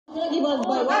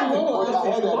boss boy.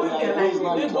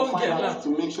 To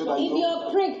make sure that if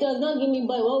your prick does not give me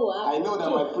boy, what will happen? I know that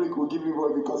my prick will give me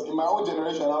boy because in my own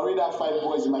generation, I already have 5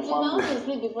 boys in my family. If I want to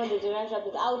sleep before the generation,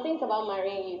 I'll think about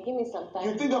marrying you. Give me some time.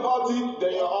 You think about it,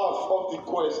 then you're off the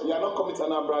quest. You are not coming to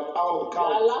an out of the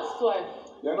count. Our last wife.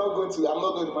 You're not going to. I'm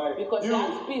not going to marry. Because you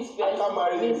have peace first. I can't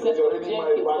marry you because you're already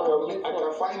married. But I can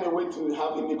find a way to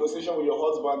have a negotiation with your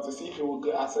husband to see if he will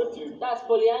accept you. That's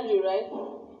polyandry, right?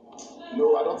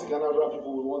 No, I don't think Anambra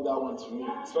people will want that one to me,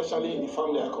 especially in the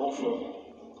family I come from.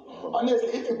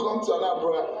 Honestly, if you come to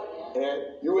Anambra,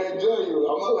 you will enjoy you.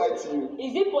 I'm not lying to you.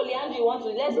 Is it polyandry you want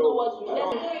to? Let's know what we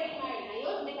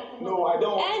No, I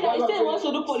don't. And I said wants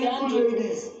to do polyandry.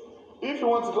 Ladies, if you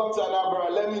want to come to Anambra,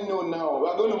 let me know now.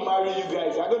 We're going to marry you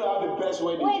guys. I'm going to have the best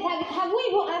wedding. Wait, have we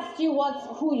even asked you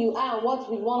who you are and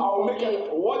what we want from you?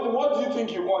 What do you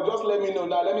think you want? Just let me know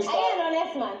now. Let me start. Are you an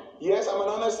honest man? Yes, I'm an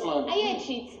honest man. Are you a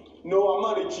cheat? No, I'm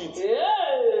not a cheat. Yeah.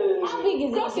 How big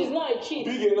is Cross it? is not a cheat.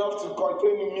 Big enough to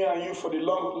contain me and you for the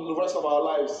rest of our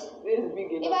lives. It's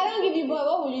big enough. If I don't give you boy,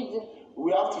 what will you do?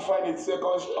 We have to find a second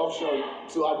option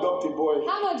to adopt a boy.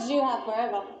 How much do you have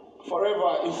forever?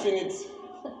 Forever, infinite.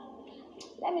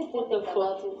 Let me still think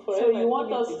about it. So you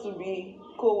want us to be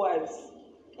co-wives?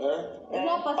 It's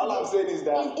not possible. All I'm saying is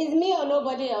that it's me or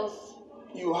nobody else.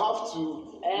 You have to.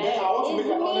 I want to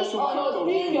make an honest woman out of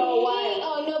you. Your wife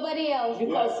or nobody else.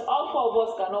 Because all 4 of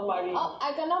us cannot marry.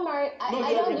 I cannot marry. No,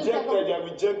 they are rejected. They are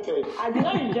rejected. I did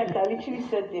not reject. I literally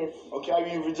said yes. Okay, have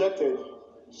you rejected?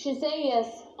 She's saying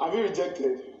yes. Have you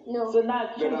rejected? No. So now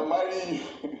then I'm marrying you.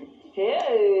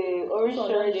 Hey,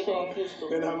 originally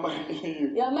Then I'm marrying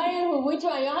you. You're marrying who? Which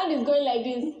one? Your hand is going like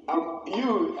this.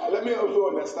 Let me also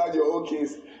understand your own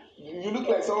case. You look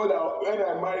like someone that when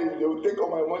I marry, they will take all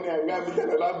my money and go and meet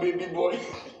another baby boy.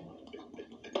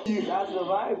 That's the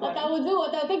vibe. What I will do?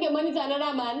 What I'll take your money to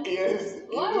another man? Yes.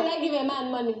 Why would I give a man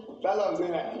money? That's what I'm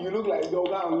saying. You look like you're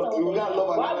gonna love another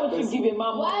person. Why would you give a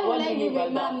man money? Why would I give a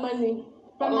man money?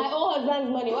 From my own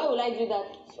husband's money. Why would I do that?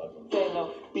 Fair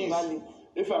enough. Peace.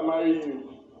 If I marry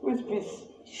you. With peace.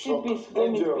 Shock. Peace.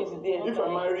 Angel, peace there. if I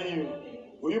marry you,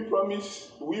 will you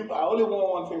promise? I only want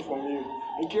one thing from you.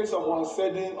 In case of one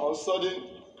sudden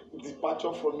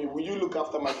departure from me, will you look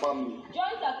after my family?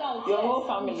 Joint account. Your whole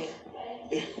family.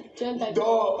 Joint account.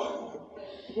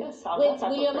 Yes. Wait,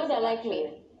 will your mother like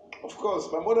me? Of course,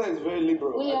 my mother is very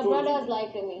liberal. Will your brothers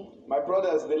like me? My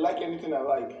brothers, they like anything I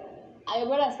like. Are your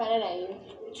brothers finer than you?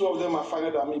 2 of them are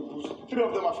finer than me. 3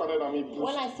 of them are finer than me.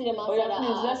 When I see them outside,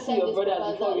 please, let's see your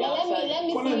brothers before we outside. Let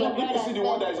me see your brothers. If you see the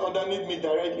one that is underneath me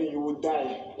directly, you will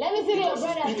die. Let me see your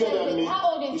brothers. He's bigger than me.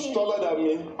 How old is he? He's taller than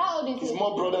me. How old is he? He's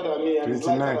more brother than me, and he's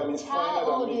lighter than me. He's finer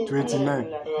than me.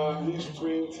 29. He's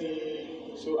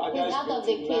 20. So he's out of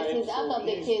the case. He's out of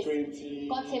the case. 20.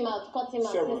 Cut him out. Cut him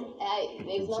out.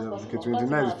 It's not possible.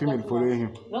 29 is female following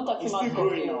him. Don't cut him out. He's still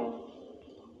growing now.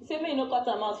 Say me, no cut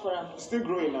him out for him. He's still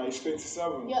growing now. He's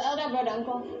 27. Your elder brother,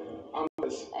 uncle.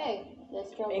 Hey,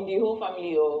 let's trouble. In the whole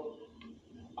family, or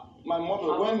my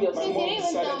mother, when my mom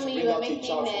decided to bring out a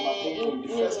child from her home, the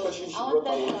first person she brought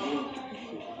out was me.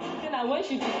 Then when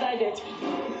she decided,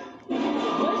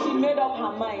 when she made up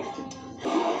her mind.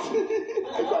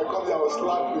 If I come there, I will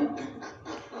slap you.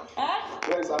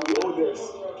 Yes, I'm the oldest.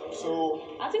 So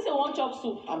I think they want chop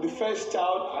soup. I'm the first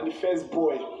child and the first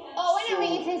boy. Oh, when are we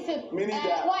eating soup? Meaning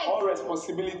that all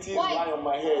responsibilities lie on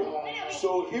my head.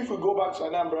 So if we go back to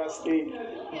Anambra State,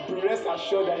 be rest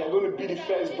assured that you're going to be the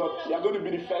first daughter, you're going to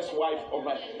be the first wife of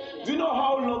my. Do you know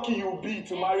how lucky you'll be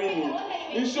to marry me?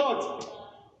 In short,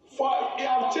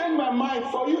 I've changed my mind.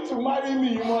 For you to marry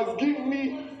me, you must give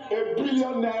me ₦1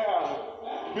 billion.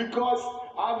 Because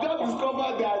I've just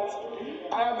discovered that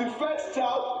I am the first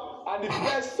child and the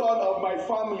first son of my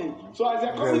family. So as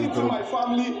you're coming into my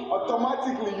family,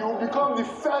 automatically you will become the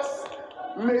first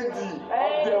lady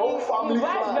of the whole family.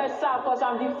 Vice versa, because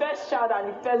I'm the first child and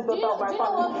the first daughter of my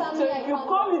family. So if you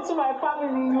come into my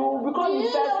family, you will become the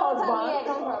first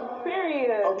husband.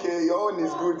 Period. Okay, your own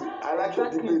is good. I like your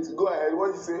debate. Go ahead.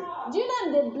 What do you say? Do you know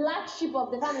I'm the black sheep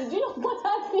of the family? Do you know what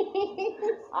that means?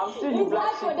 I'm still the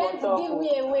black sheep. It's hard for them to give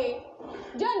me away.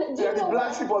 Do you You're know the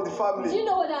black sheep of the family. Do you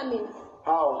know what that means?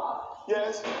 How?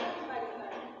 Yes.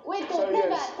 Wait, so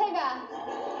Tega.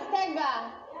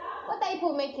 What are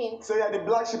you making? So you're the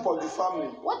black sheep of the family.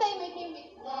 What are you making with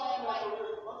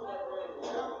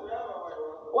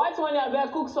White one, I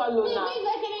better cook swallow now. Please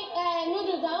making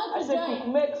noodles. I want to join. I said cook,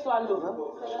 make swallow.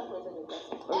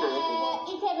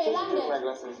 Ikebe, London.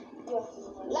 Yes.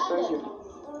 London. Thank you.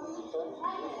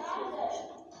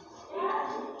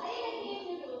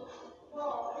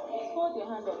 Hold your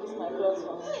hand up, this is my clothes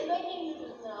for me. Who is making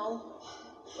noodles now?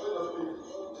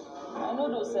 I know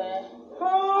those,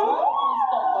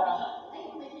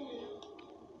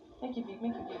 Make it big,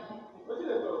 make it big.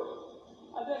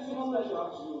 I don't know what you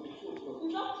have to do.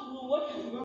 You have to know what you